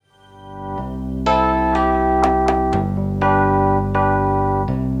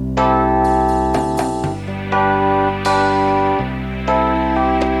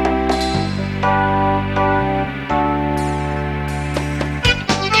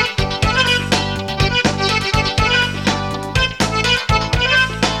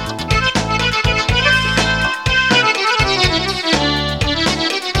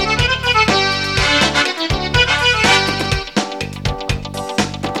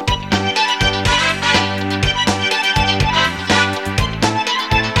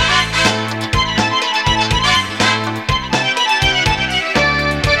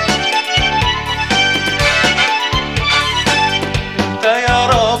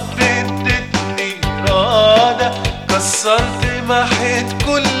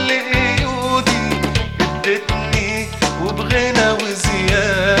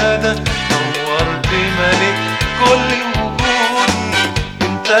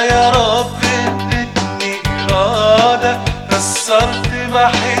يا رب اديتني إرادة، كسرت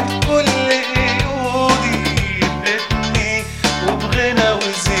محيط كل قيودي، اديتني وبغنى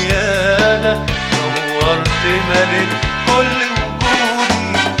وزيادة، نورت ملك كل وجودي.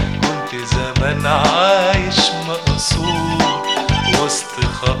 كنت زمان عايش مقصور وسط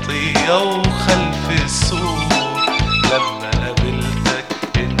خطية وخلف السور، لما قابلتك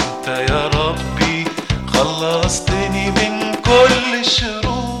انت يا ربي خلصتني من كل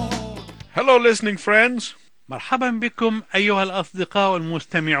الشرور. Hello listening friends. مرحبا بكم أيها الأصدقاء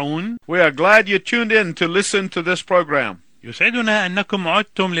والمستمعون. We are glad you tuned in to listen to this program. يسعدنا أنكم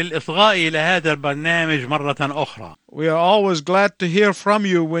عدتم للإصغاء إلى هذا البرنامج مرة أخرى. We are always glad to hear from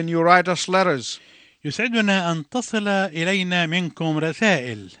you when you write us letters. يسعدنا أن تصل إلينا منكم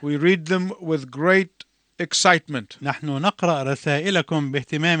رسائل. We read them with great excitement. نحن نقرأ رسائلكم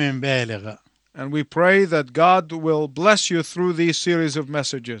باهتمام بالغ. And we pray that God will bless you through these series of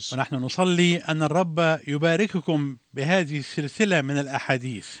messages. ونحن نصلي أن الرب يبارككم بهذه السلسلة من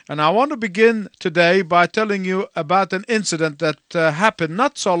الأحاديث. And I want to begin today by telling you about an incident that happened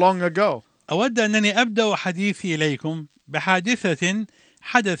not so long ago. أود أنني أبدأ حديثي إليكم بحادثة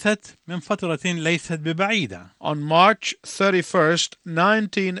حدثت من فترة ليست ببعيدة. On March 31st,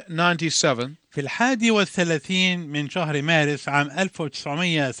 1997, في 31 من شهر مارس عام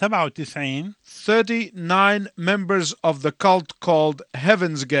 1997 39 members of the cult called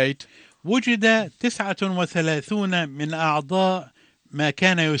Heaven's Gate وجد 39 من أعضاء ما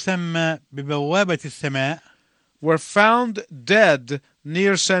كان يسمى ببوابة السماء were found dead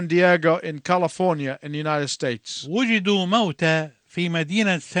near San Diego in California in the United States. وجدوا موتى في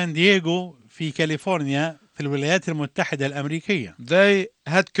مدينة سان دييغو في كاليفورنيا في الولايات المتحدة الأمريكية. They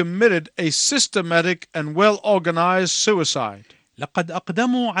had committed a systematic and well-organized suicide. لقد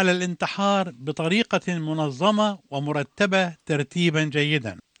أقدموا على الانتحار بطريقة منظمة ومرتبة ترتيبا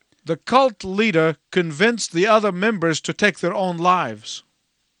جيدا. The cult leader convinced the other members to take their own lives.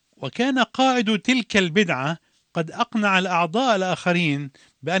 وكان قائد تلك البدعة قد أقنع الأعضاء الآخرين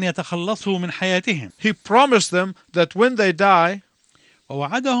بأن يتخلصوا من حياتهم. He promised them that when they die,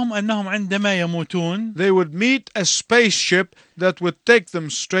 ووعدهم أنهم عندما يموتون they would meet a spaceship that would take them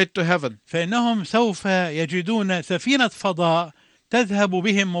straight to heaven. فإنهم سوف يجدون سفينة فضاء تذهب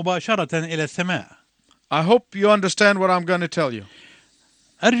بهم مباشرة إلى السماء. I hope you understand what I'm going to tell you.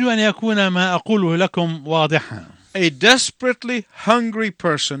 أرجو أن يكون ما أقوله لكم واضحا. A desperately hungry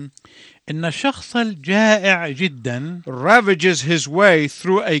person إن الشخص الجائع جدا ravages his way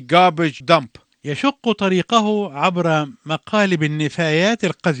through a garbage dump, يشق طريقه عبر مقالب النفايات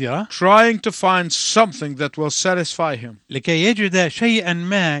القذرة trying to find something that will satisfy him. لكي يجد شيئا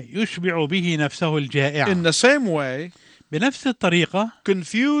ما يشبع به نفسه الجائعة. In the same way, بنفس الطريقة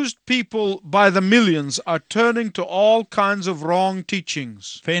confused people by the millions are turning to all kinds of wrong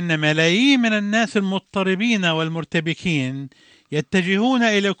teachings. فإن ملايين من الناس المضطربين والمرتبكين يتجهون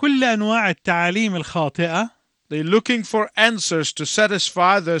إلى كل أنواع التعاليم الخاطئة. They're looking for answers to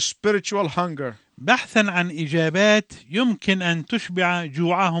satisfy their spiritual hunger. بحثا عن إجابات يمكن أن تشبع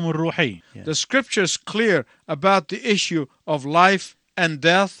جوعهم الروحي. The scripture is clear about the issue of life and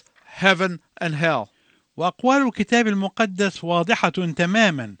death, heaven and hell. وأقوال الكتاب المقدس واضحة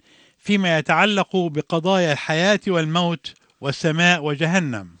تماما فيما يتعلق بقضايا الحياة والموت والسماء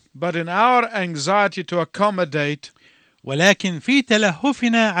وجهنم. But in our anxiety to accommodate, ولكن في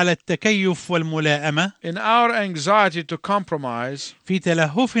تلهفنا على التكيف والملائمة، in our anxiety to compromise, في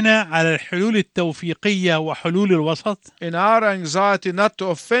تلهفنا على الحلول التوفيقية وحلول الوسط، in our anxiety not to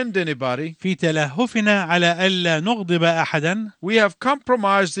offend anybody, في تلهفنا على ألا نغضب أحدا، we have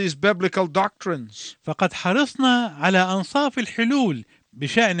compromised these biblical doctrines. فقد حرصنا على أنصاف الحلول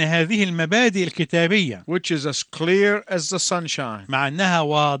بشأن هذه المبادئ الكتابية، Which is as clear as the sunshine. مع أنها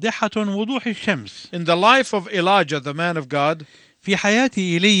واضحة وضوح الشمس. In the life of Elijah, the man of God, في حياة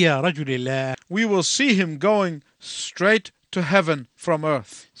إيليا رجل الله we will see him going straight to heaven from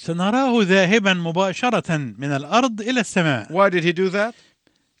earth. سنراه ذاهبا مباشرة من الأرض إلى السماء. Why did he do that?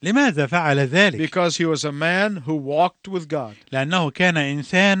 لماذا فعل ذلك؟ Because he was a man who walked with God. لأنه كان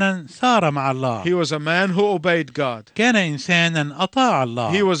إنسانا سار مع الله. He was a man who obeyed God. كان إنسانا أطاع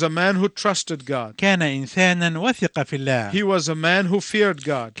الله. He was a man who trusted God. كان إنسانا وثق في الله. He was a man who feared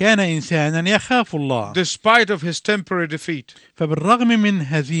God. كان إنسانا يخاف الله. Despite of his temporary defeat, فبالرغم من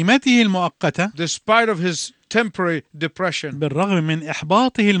هزيمته المؤقتة، despite of his temporary depression, بالرغم من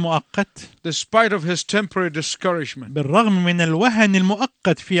إحباطه المؤقت، despite of his temporary discouragement, بالرغم من الوهن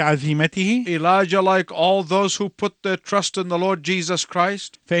المؤقت في عزيمته، Elijah, like all those who put their trust in the Lord Jesus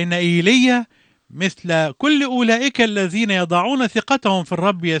Christ, فإن إيليا مثل كل أولئك الذين يضعون ثقتهم في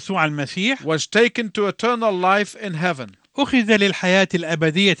الرب يسوع المسيح was taken to eternal life in heaven. أخذ للحياة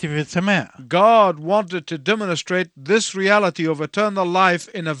الأبدية في السماء. God wanted to demonstrate this reality of eternal life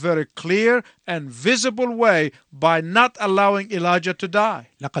in a very clear and visible way by not allowing Elijah to die.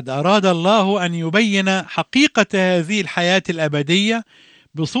 لقد أراد الله أن يبين حقيقة هذه الحياة الأبدية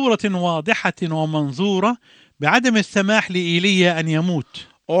بصورة واضحة ومنظورة بعدم السماح لإيليا أن يموت،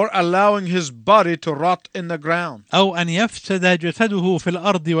 or allowing his body to rot in the ground, أو أن يفسد جسده في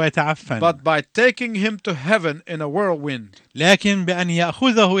الأرض ويتعفن، but by taking him to heaven in a whirlwind. لكن بأن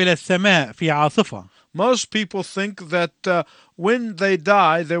يأخذه إلى السماء في عاصفة. Most people think that when they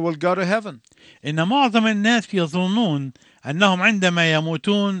die they will go to heaven. إن معظم الناس يظنون أنهم عندما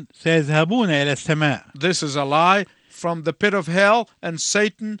يموتون سيذهبون إلى السماء. This is a lie from the pit of hell, and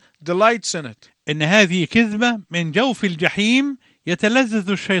Satan delights in it. إن هذه كذبة من جوف الجحيم يتلذذ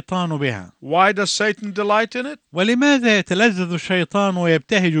الشيطان بها. Why does Satan delight in it? ولماذا يتلذذ الشيطان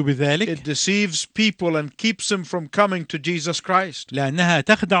ويبتهج بذلك؟ It deceives people and keeps them from coming to Jesus Christ, لأنها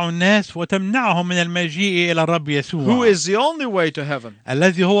تخدع الناس وتمنعهم من المجيء إلى الرب يسوع، who is the only way to heaven.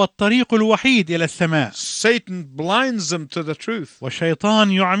 الذي هو الطريق الوحيد إلى السماء. Satan blinds them to the truth,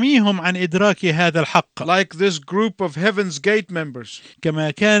 والشيطان يعميهم عن إدراك هذا الحق، like this group of Heaven's Gate members.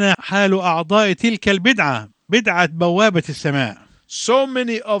 كما كان حال أعضاء تلك البدعة، بدعة بوابة السماء. So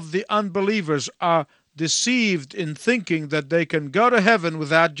many of the unbelievers are deceived in thinking that they can go to heaven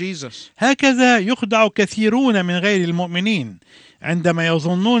without Jesus. هكذا يخدع كثيرون من غير المؤمنين عندما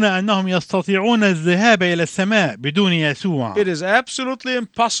يظنون أنهم يستطيعون الذهاب إلى السماء بدون يسوع. It is absolutely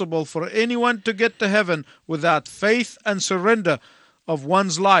impossible for anyone to get to heaven without faith and surrender of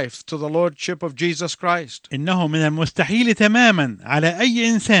one's life to the Lordship of Jesus Christ. إنه من المستحيل تماما على أي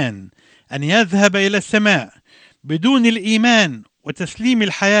إنسان أن يذهب إلى السماء بدون الإيمان وتسليم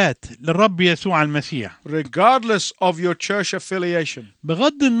الحياة للرب يسوع المسيح، Regardless of your church affiliation,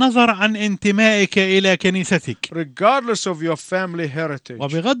 بغض النظر عن انتمائك إلى كنيستك، regardless of your family heritage,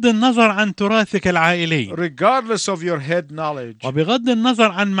 وبغض النظر عن تراثك العائلي، regardless of your head knowledge, وبغض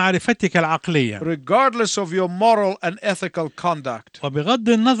النظر عن معرفتك العقلية، regardless of your moral and ethical conduct. وبغض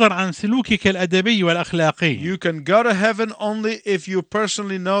النظر عن سلوكك الأدبي والأخلاقي. You can go to heaven only if you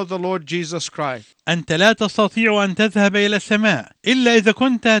personally know the Lord Jesus Christ. أنت لا تستطيع أن تذهب إلى السماء إلا إذا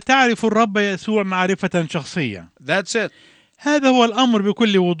كنت تعرف الرب يسوع معرفة شخصية. That's it. هذا هو الأمر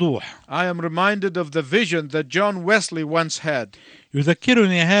بكل وضوح. I am reminded of the vision that John Wesley once had.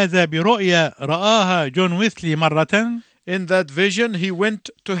 يذكرني هذا برؤية رآها جون ويسلي مرة. In that vision, he went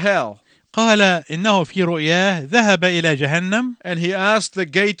to hell. قال إنه في رؤياه ذهب إلى جهنم، And he asked the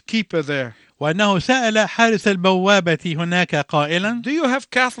gatekeeper there, وأنه سأل حارس البوابة هناك قائلا: do you have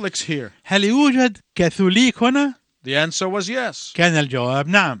Catholics here? هل يوجد كاثوليك هنا؟ The answer was yes. كان الجواب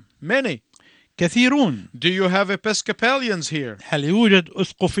نعم. Many. كثيرون. Do you have Episcopalians here? هل يوجد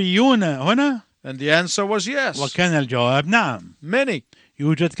أسقفيون هنا؟ And the answer was yes. وكان الجواب نعم. Many.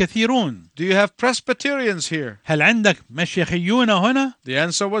 يوجد كثيرون. Do you have Presbyterians here? هل عندك مشيخيون هنا؟ The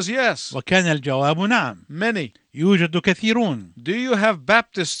answer was yes. وكان الجواب نعم. Many. يوجد كثيرون. Do you have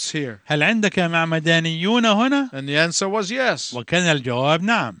Baptists here? هل عندك معمدانيون هنا؟ And the answer was yes. وكان الجواب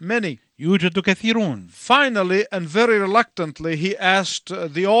نعم. Many. يوجد كثيرون. Finally, and very reluctantly, he asked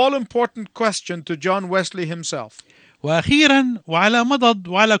the all-important question to John Wesley himself. وأخيرا وعلى مضض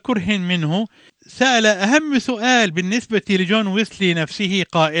وعلى كره منه سأل أهم سؤال بالنسبة لجون ويسلي نفسه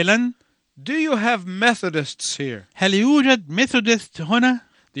قائلا: Do you have Methodists here? هل يوجد ميثودست هنا؟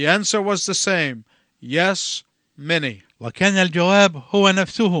 The answer was the same. Yes, many. وكان الجواب هو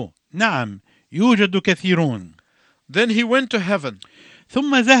نفسه: نعم، يوجد كثيرون. Then he went to heaven.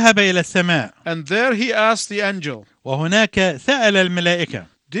 ثم ذهب إلى السماء. And there he asked the angel, وهناك سأل الملائكة: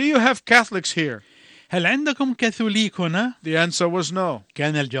 Do you have Catholics here? هل عندكم كاثوليك هنا؟ The answer was no.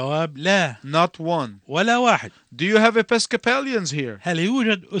 كان الجواب لا، Not one. ولا واحد. Do you have Episcopalians here? هل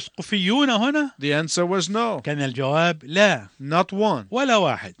يوجد أسقفيون هنا؟ The answer was no. كان الجواب لا، Not one. ولا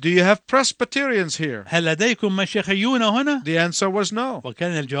واحد. Do you have Presbyterians here? هل لديكم مشيخيون هنا؟ The answer was no.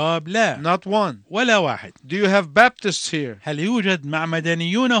 وكان الجواب لا، Not one. ولا واحد. Do you have Baptists here? هل يوجد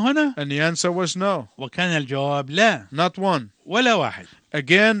معمدانيون هنا؟ And the answer was no. وكان الجواب لا، Not one. ولا واحد.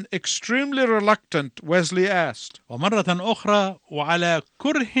 Again, extremely reluctant, Wesley asked, ومرة أخرى وعلى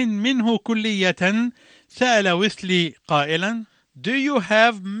كره منه كلية سأل ويسلي قائلا: Do you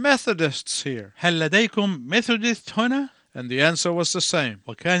have Methodists here? هل لديكم ميثودست هنا؟ And the answer was the same.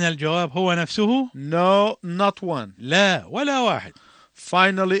 وكان الجواب هو نفسه: No, not one. لا، ولا واحد.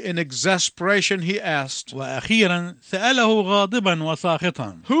 Finally, in exasperation, he asked, وأخيرا سأله غاضبا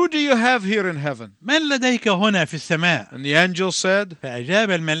وساخطا: Who do you have here in heaven? من لديك هنا في السماء؟ And the angel said,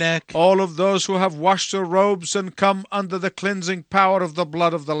 فأجاب الملاك: All of those who have washed their robes and come under the cleansing power of the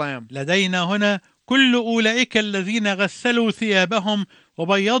blood of the Lamb. لدينا هنا كل أولئك الذين غسلوا ثيابهم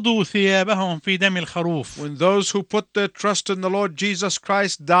وبيضوا ثيابهم في دم الخروف. When those who put their trust in the Lord Jesus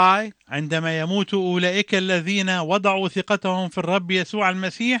Christ die, عندما يموت أولئك الذين وضعوا ثقتهم في الرب يسوع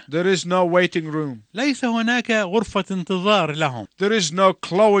المسيح، there is no waiting room. ليس هناك غرفة انتظار لهم، There is no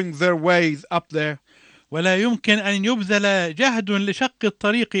clawing their way up there. ولا يمكن أن يبذل جهد لشق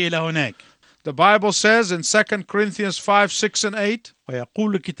الطريق إلى هناك. The Bible says in 2 Corinthians 5, 6 and 8,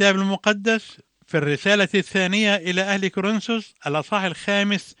 ويقول الكتاب المقدس في الرسالة الثانية إلى أهل كورنثوس الأصحاح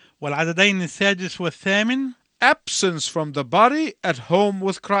 5 والعددين 6 و8: absence from the body at home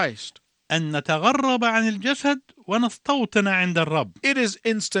with Christ. أن نتغرب عن الجسد ونستوطن عند الرب. It is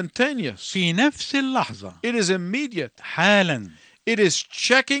instantaneous. في نفس اللحظة. It is immediate. حالا. It is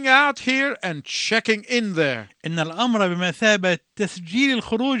checking out here and checking in there. إن الأمر بمثابة تسجيل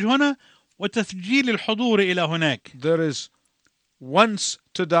الخروج هنا وتسجيل الحضور إلى هناك. There is once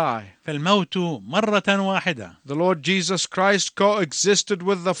to die. فالموت مرة واحدة. The Lord Jesus Christ coexisted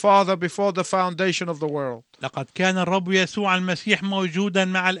with the Father before the foundation of the world. لقد كان الرب يسوع المسيح موجودا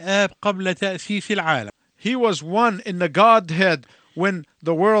مع الآب قبل تأسيس العالم. He was one in the Godhead when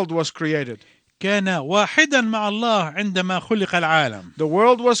the world was created. كان واحدا مع الله عندما خلق العالم. The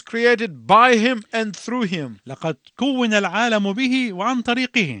world was created by him and through him. لقد كون العالم به وعن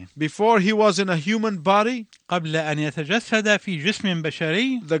طريقه. Before he was in a human body, قبل أن يتجسد في جسم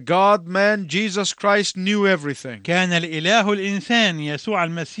بشري، the God-man Jesus Christ knew everything. كان الإله الإنسان يسوع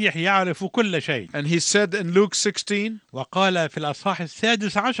المسيح يعرف كل شيء. And he said in Luke 16 وقال في الأصحاح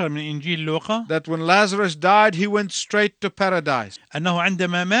 16 من إنجيل لوقا that when Lazarus died, he went straight to paradise. أنه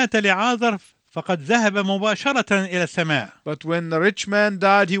عندما مات لعازر فقد ذهب مباشرة إلى السماء. But when the rich man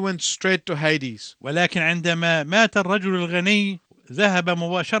died, he went straight to Hades. ولكن عندما مات الرجل الغني ذهب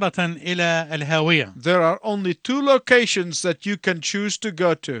مباشرة إلى الهاوية. There are only 2 locations that you can choose to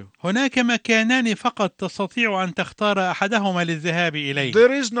go to. هناك مكانان فقط تستطيع أن تختار أحدهما للذهاب إليه.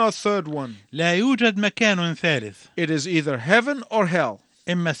 There is no third one. لا يوجد مكان ثالث. It is either heaven or hell.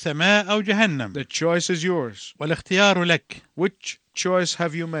 إما السماء أو جهنم. The choice is yours. والاختيار لك. Which choice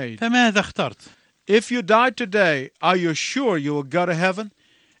have you made? فماذا اخترت؟ If you die today, are you sure you will go to heaven?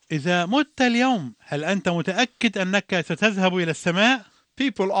 إذا مت اليوم هل أنت متأكد أنك ستذهب إلى السماء؟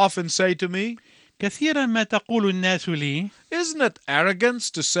 People often say to me, كثيرا ما تقول الناس لي: isn't it arrogance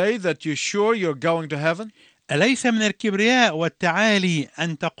to say that you're sure you're going to heaven? أليس من الكبرياء والتعالي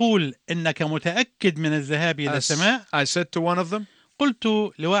أن تقول إنك متأكد من الذهاب إلى السماء؟ I said to one of them,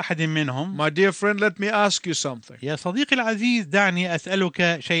 قلت لواحد منهم: my dear friend, let me ask you something. يا صديقي العزيز، دعني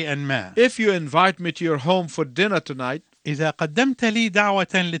أسألك شيئا ما. If you invite me to your home for dinner tonight, إذا قدمت لي دعوة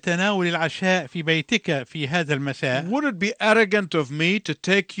لتناول العشاء في بيتك في هذا المساء، would it be arrogant of me to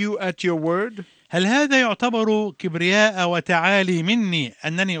take you at your word? هل هذا يعتبر كبرياء وتعالي مني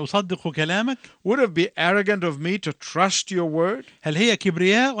أنني أصدق كلامك؟ Would it be arrogant of me to trust your word? هل هي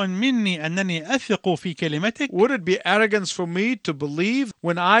كبرياء مني أنني أثق في كلمتك؟ Would it be arrogance for me to believe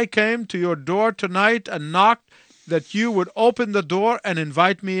when I came to your door tonight and knocked that you would open the door and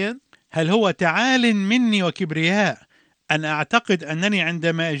invite me in? هل هو تعال مني وكبرياء أن أعتقد أنني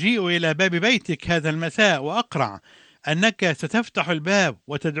عندما أجيء إلى باب بيتك هذا المساء وأقرع أنك ستفتح الباب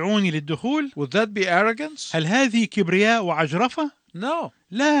وتدعوني للدخول؟ Would that be arrogance? هل هذه كبرياء وعجرفة؟ No.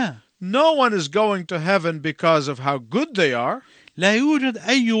 لا. No one is going to heaven because of how good they are. لا يوجد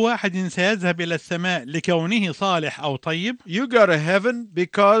أي واحد سيذهب إلى السماء لكونه صالح أو طيب. You go to heaven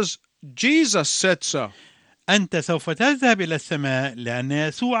because Jesus said so. أنت سوف تذهب إلى السماء لأن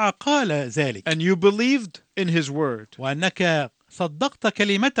يسوع قال ذلك. And you believed in his word. وأنك صدقت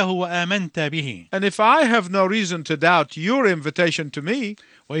كلمته وآمنت به. And if I have no reason to doubt your invitation to me,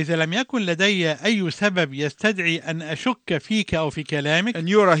 وإذا لم يكن لدي أي سبب يستدعي أن أشك فيك أو في كلامك، and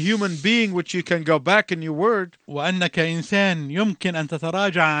you're a human being which you can go back in your word, وأنك إنسان يمكن أن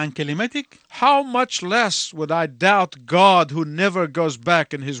تتراجع عن كلمتك، how much less would I doubt God who never goes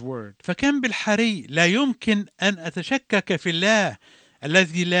back in his word? فكم بالحري لا يمكن أن أتشكك في الله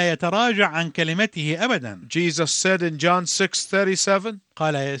الذي لا يتراجع عن كلمته أبدا. Jesus said in John 6:37,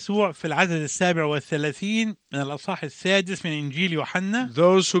 قال يسوع في العدد 37 من الأصحاح 6 من إنجيل يوحنا: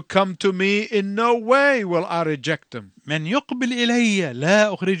 those who come to me in no way will I reject them. من يقبل إلي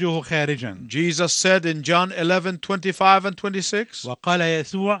لا أخرجه خارجا. Jesus said in John 11:25 and 26, وقال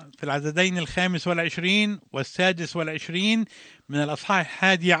يسوع في العددين 25 و26 من الأصحاح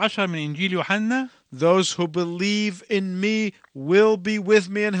 11 من إنجيل يوحنا: those who believe in me will be with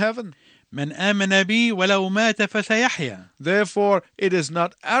me in heaven. من آمن بي ولو مات فسيحيا. Therefore, it is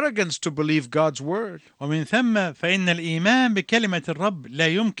not arrogance to believe God's word. ومن ثم فإن الإيمان بكلمة الرب لا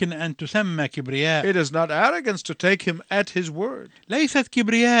يمكن أن تسمى كبرياء. It is not arrogance to take him at his word. ليست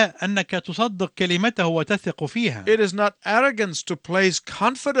كبرياء أنك تصدق كلمته وتثق فيها. It is not arrogance to place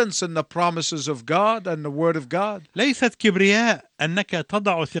confidence in the promises of God and the word of God. ليست كبرياء أنك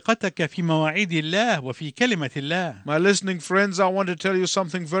تضع ثقتك في مواعيد الله وفي كلمة الله. My listening friends, I want to tell you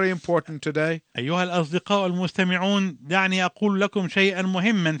something very important today. أيها الأصدقاء المستمعون، دعني أقول لكم شيئا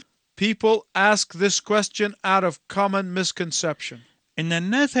مهما. People ask this question out of common misconception. إن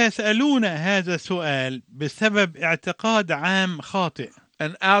الناس يسألون هذا السؤال بسبب اعتقاد عام خاطئ.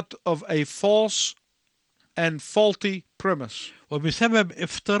 And out of a false and faulty premise. وبسبب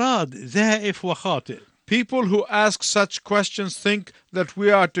افتراض زائف وخاطئ. People who ask such questions think that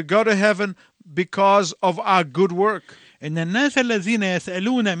we are to go to heaven because of our good work. إن الناس الذين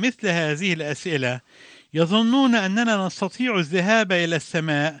يسألون مثل هذه الأسئلة يظنون أننا نستطيع الذهاب إلى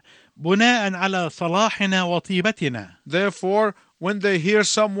السماء بناء على صلاحنا وطيبتنا. Therefore, when they hear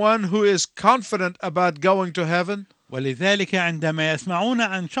someone who is confident about going to heaven, ولذلك عندما يسمعون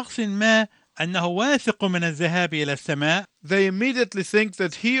عن شخص ما أنه واثق من الذهاب إلى السماء، they immediately think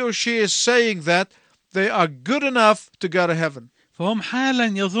that he or she is saying that they are good enough to go to heaven. فهم حالا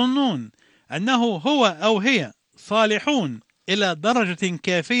يظنون أنه هو أو هي صالحون إلى درجة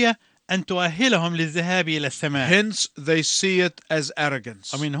كافية أن تؤهلهم للذهاب إلى السماء. Hence, they see it as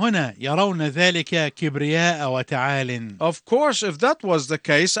arrogance. ومن هنا يرون ذلك كبرياء وتعال. Of course, if that was the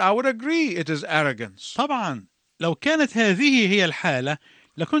case, I would agree it is arrogance. طبعا لو كانت هذه هي الحالة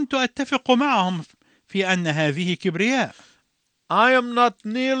لكنت أتفق معهم في أن هذه كبرياء. I am not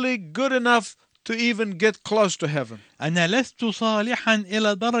nearly good enough to even get close to heaven. أنا لست صالحا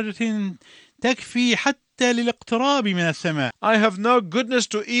إلى درجة تكفي حتى للاقتراب من السماء. I have no goodness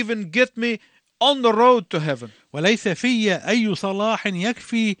to even get me on the road to heaven. وليس في أي صلاح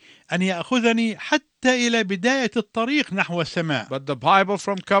يكفي أن يأخذني حتى إلى بداية الطريق نحو السماء. But the Bible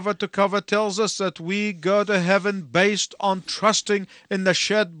from cover to cover tells us that we go to heaven based on trusting in the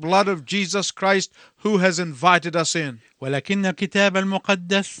shed blood of Jesus Christ who has invited us in. ولكن الكتاب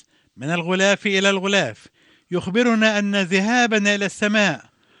المقدس من الغلاف إلى الغلاف يخبرنا أن ذهابنا إلى السماء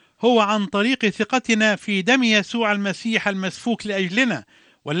هو عن طريق ثقتنا في دم يسوع المسيح المسفوك لأجلنا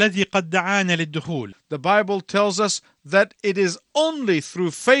والذي قد دعانا للدخول. The Bible tells us that it is only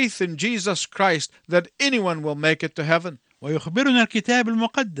through faith in Jesus Christ that anyone will make it to heaven. ويخبرنا الكتاب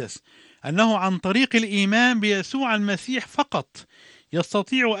المقدس أنه عن طريق الإيمان بيسوع المسيح فقط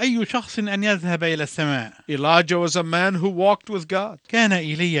يستطيع أي شخص أن يذهب إلى السماء. Elijah was a man who walked with God. كان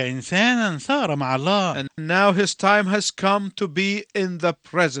إيليا إنسانا سار مع الله. And now his time has come to be in the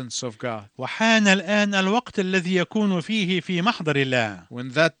presence of God. وحان الآن الوقت الذي يكون فيه في محضر الله. When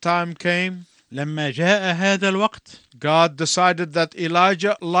that time came, لما جاء هذا الوقت God decided that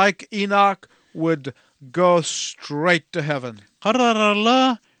Elijah, like Enoch, would go straight to heaven. قرر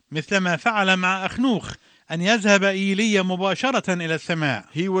الله مثلما فعل مع أخنوخ أن يذهب إيليا مباشرة إلى السماء.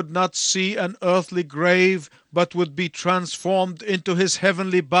 He would not see an earthly grave, but would be transformed into his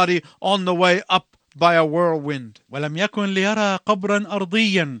heavenly body on the way up by a whirlwind. ولم يكن ليرى قبرا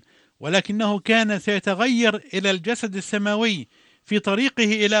أرضيا، ولكنه كان سيتغير إلى الجسد السماوي في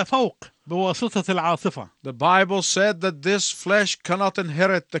طريقه إلى فوق بواسطة العاصفة. The Bible said that this flesh cannot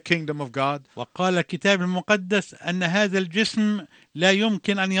inherit the kingdom of God. وقال الكتاب المقدس أن هذا الجسم لا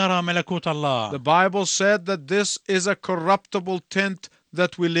يمكن أن يرى ملكوت الله. The Bible said that this is a corruptible tent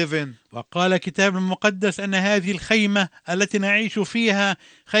that we live in. وقال الكتاب المقدس أن هذه الخيمة التي نعيش فيها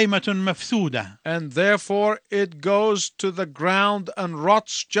خيمة مفسودة. And therefore it goes to the ground and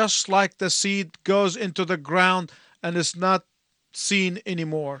rots just like the seed goes into the ground and is not seen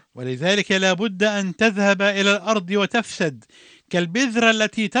anymore. ولذلك لا بد أن تذهب إلى الأرض وتفسد كالبذرة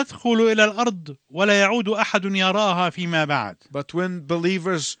التي تدخل إلى الأرض ولا يعود أحد يراها فيما بعد. But when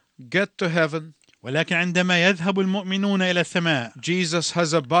believers get to heaven, ولكن عندما يذهب المؤمنون إلى السماء Jesus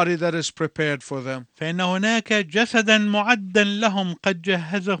has a body that is prepared for them. فإن هناك جسدا معدا لهم قد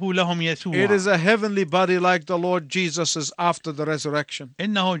جهزه لهم يسوع. It is a heavenly body like the Lord Jesus' after the resurrection.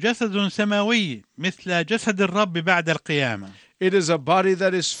 إنه جسد سماوي مثل جسد الرب بعد القيامة. It is a body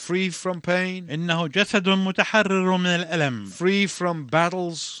that is free from pain, إنه جسد متحرر من الألم، free from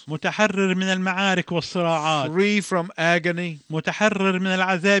battles, متحرر من المعارك والصراعات، free from agony. متحرر من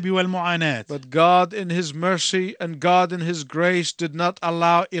العذاب والمعاناة. But God in His mercy and God in His grace did not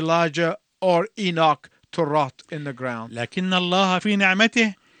allow Elijah or Enoch to rot in the ground. لكن الله في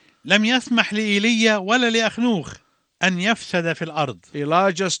نعمته لم يسمح لإيليا ولا لأخنوخ أن يفسد في الأرض.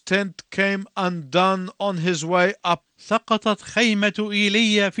 Elijah's tent came undone on his way up, سقطت خيمة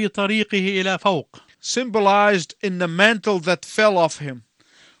إيليا في طريقه إلى فوق، symbolized in the mantle that fell off him.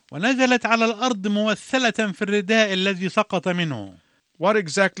 ونزلت على الأرض ممثلة في الرداء الذي سقط منه. What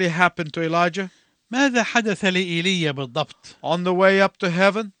exactly happened to Elijah? ماذا حدث لإيليا بالضبط؟ On the way up to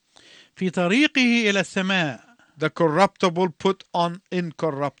heaven, في طريقه إلى السماء the corruptible put on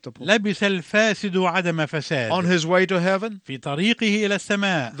incorruptible. لبس الفاسد عدم On فساد. his way to heaven, في طريقه إلى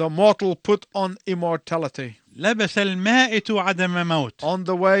السماء the mortal put on immortality. لبس المائت عدم موت. On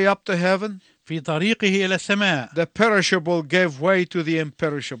the way up to heaven, في طريقه إلى السماء the perishable gave way to the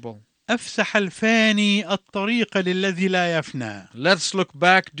imperishable. أفسح الفاني الطريق للذي لا يفنى. Let's look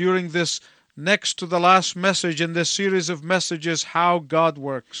back during this next to the last message in this series of messages, how God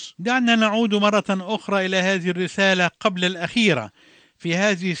works. دعنا نعود مرة أخرى إلى هذه الرسالة قبل الأخيرة في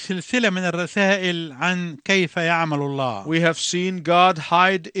هذه السلسلة من الرسائل عن كيف يعمل الله. We have seen God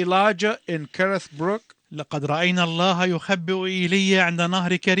hide Elijah in Kerith Brook. لقد رأينا الله يخبئ إيليا عند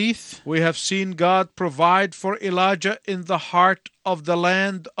نهر كريث. We have seen God provide for Elijah in the heart of the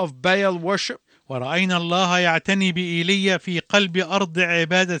land of Baal worship. ورأينا الله يعتني بإيليا في قلب أرض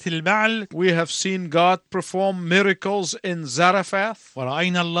عبادة البعل. We have seen God perform miracles in Zarephath.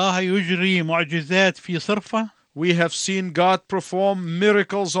 ورأينا الله يجري معجزات في صرفة. We have seen God perform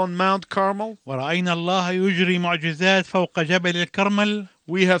miracles on Mount Carmel. ورأينا الله يجري معجزات فوق جبل الكرمل.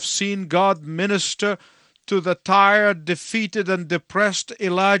 We have seen God minister to the tired, defeated, and depressed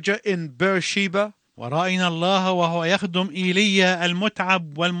Elijah in Beersheba. ورأينا الله وهو يخدم إيليا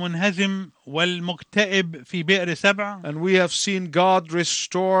المتعب والمنهزم والمكتئب في بئر سبع. And we have seen God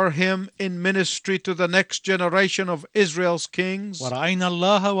restore him in ministry to the next generation of Israel's kings. ورأينا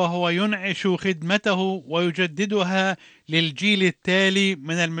الله وهو ينعش خدمته ويجددها للجيل التالي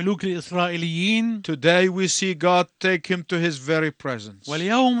من الملوك الإسرائيليين. Today we see God take him to his very presence.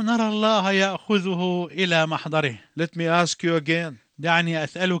 واليوم نرى الله يأخذه إلى محضره. Let me ask you again. دعني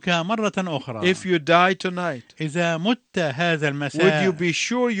أسألك مرة أخرى. If you die tonight, إذا مت هذا would المساء you be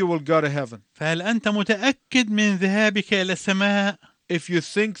sure you will go to heaven? فهل أنت متأكد من ذهابك إلى السماء؟ If you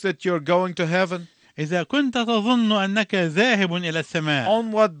think that you're going to heaven, إذا كنت تظن أنك ذاهب إلى السماء،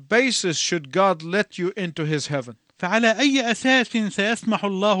 on what basis should God let you into his heaven? فعلى أي أساس سيسمح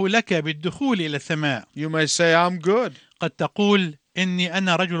الله لك بالدخول إلى السماء؟ You may say, I'm good. قد تقول إني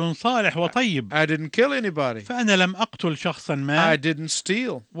أنا رجل صالح وطيب، I didn't kill anybody. فأنا لم أقتل شخصا ما، I didn't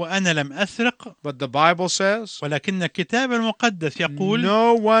steal. وأنا لم أسرق. But the Bible says, ولكن الكتاب المقدس يقول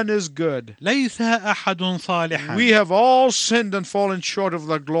no one is good. ليس أحد صالحا. We have all sinned and fallen short of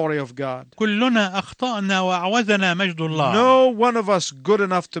the glory of God. كلنا أخطأنا وأعوزنا مجد الله. No one of us good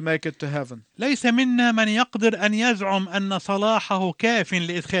enough to make it to heaven. ليس منا من يقدر أن يزعم أن صلاحه كاف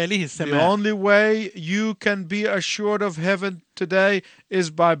لإدخاله The السماء. only way you can be assured of heaven today is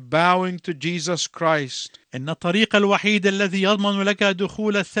by bowing to Jesus Christ. إن الطريق الوحيد الذي يضمن لك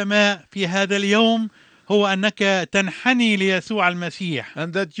دخول السماء في هذا اليوم هو أنك تنحني ليسوع المسيح،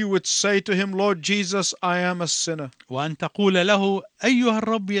 And that you would say to him, Lord Jesus, I am a sinner. وأن تقول له أيها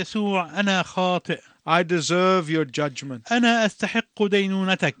الرب يسوع أنا خاطئ، I deserve your judgment. أنا أستحق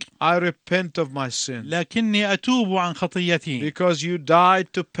دينونتك، I repent of my sin. لكني أتوب عن خطيتي، Because you died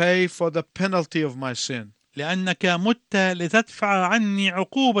to pay for the penalty of my sin. لأنك مت لتدفع عني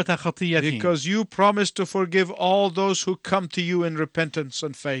عقوبة خطيتي، Because you promised to forgive all those who come to you in repentance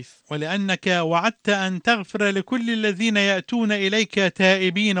and faith. ولأنك وعدت أن تغفر لكل الذين يأتون إليك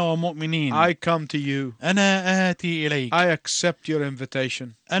تائبين ومؤمنين. I come to you. أنا آتي إليك، I accept your invitation.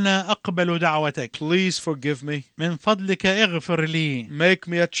 أنا أقبل دعوتك، Please forgive me. من فضلك اغفر لي، Make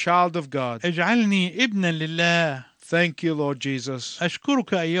me a child of God. اجعلني ابنا لله. Thank you, Lord Jesus.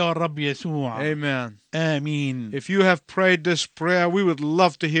 أشكرك أيها الرب يسوع. Amen. آمين. If you have prayed this prayer, we would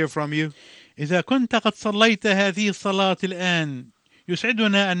love to hear from you. إذا كنت قد صليت هذه الصلاة الآن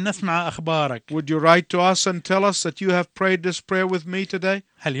يسعدنا أن نسمع أخبارك. Would you write to us and tell us that you have prayed this prayer with me today?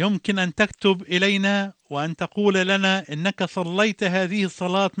 هل يمكن أن تكتب إلينا وأن تقول لنا إنك صليت هذه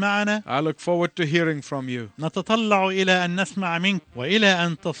الصلاة معنا؟ I look forward to hearing from you. نتطلع إلى أن نسمع منك وإلى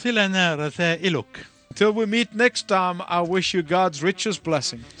أن تصلنا رسائلك. Till we meet next time, I wish you God's richest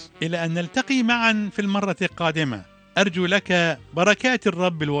blessings. إلى أن نلتقي معا في المرة القادمة، أرجو لك بركات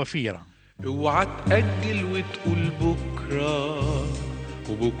الرب الوفيرة. اوعى تأجل وتقول بكرة،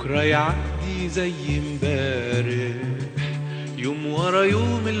 وبكرة يعدي زي امبارح. يوم ورا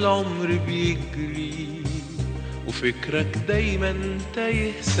يوم العمر بيجري، وفكرك دايما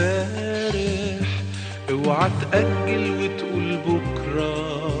تايه سارح. اوعى تأجل وتقول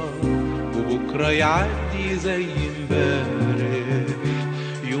بكرة، وبكرة يعدي زي امبارح.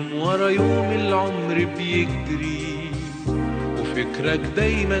 يوم ورا يوم العمر بيجري، فكرك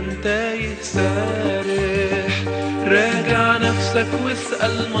دايما تايه سارح. راجع نفسك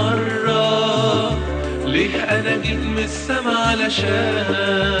واسأل مرة، ليه أنا جيت من السما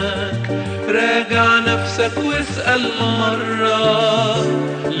علشانك؟ راجع نفسك واسأل مرة،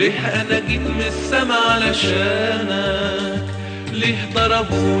 ليه أنا جيت من السما علشانك؟ ليه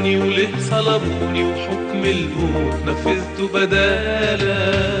ضربوني وليه صلبوني وحكم الموت نفذته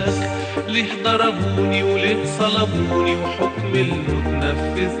بدالك؟ ليه ضربوني وليه صلبوني وحكم الموت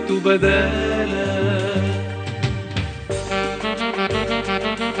نفذته بدالك؟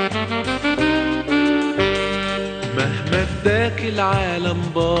 مهما اداك العالم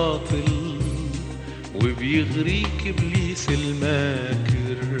باطل وبيغريك ابليس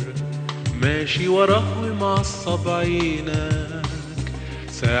الماكر، ماشي وراه ومعصب عينك،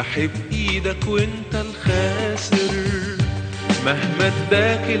 ساحب ايدك وانت الخاسر. مهما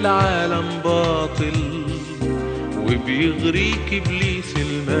اداك العالم باطل وبيغريك ابليس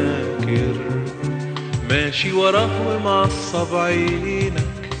الماكر، ماشي وراه ومعصب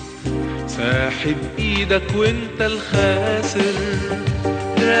عينك، ساحب ايدك وانت الخاسر.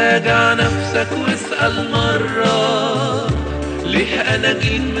 راجع نفسك واسأل مرة، ليه انا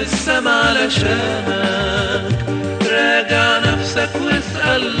جيت من السما علشانك؟ راجع نفسك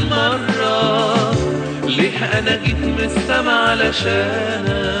واسأل مرة، ليه انا جيت من السما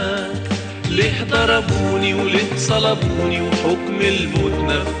علشانك؟ ليه ضربوني وليه صلبوني وحكم الموت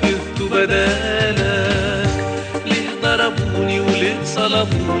نفذته بدالك؟ ليه ضربوني وليه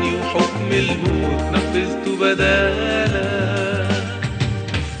صلبوني وحكم الموت نفذته بدالك؟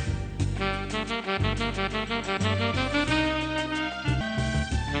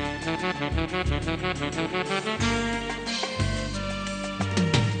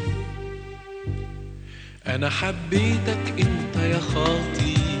 أنا حبيتك أنت يا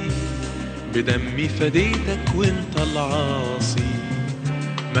خاطي، بدمي فديتك وأنت العاصي،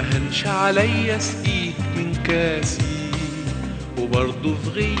 ما هنش عليا اسقيك من كاسي، وبرضه في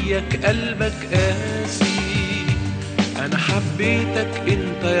غيك قلبك قاسي. أنا حبيتك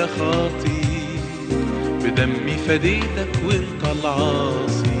أنت يا خاطي، بدمي فديتك وأنت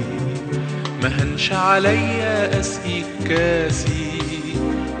العاصي، ما هنش عليا اسقيك كاسي،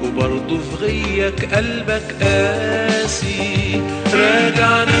 وبرضه في غيك قلبك قاسي.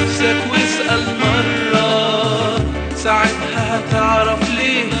 راجع